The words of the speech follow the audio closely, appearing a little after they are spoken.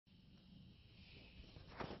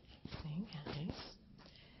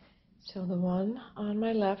So the one on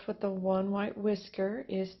my left with the one white whisker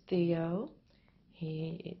is Theo.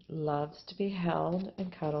 He loves to be held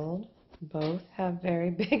and cuddled. Both have very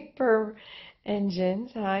big purr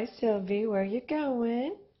engines. Hi, Sylvie. Where you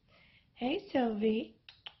going? Hey, Sylvie.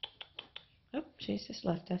 Oh, she's just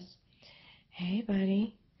left us. Hey,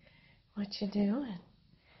 buddy. What you doing?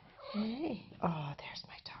 Hey. Oh, there's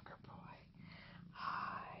my talker boy.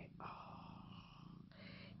 Hi. Oh,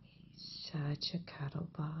 he's such a cuddle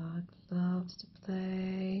bug. Loves to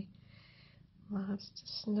play. Loves to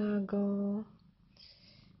snuggle.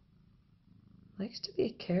 Likes to be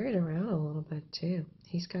carried around a little bit too.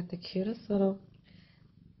 He's got the cutest little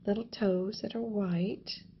toes that are white.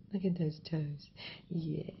 Look at those toes.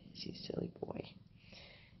 Yeah, she's a silly boy.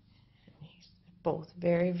 He's both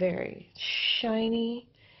very, very shiny,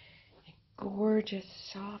 gorgeous,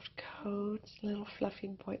 soft coats, little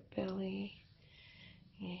fluffy white belly.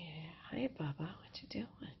 Yeah. Hi, Bubba. What you doing?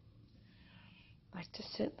 Like to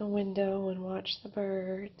sit in the window and watch the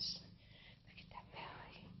birds. Look at that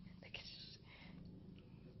belly. Look at his.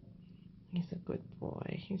 He's a good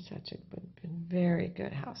boy. He's such a very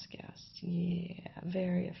good house guest. Yeah,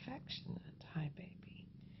 very affectionate. Hi, baby.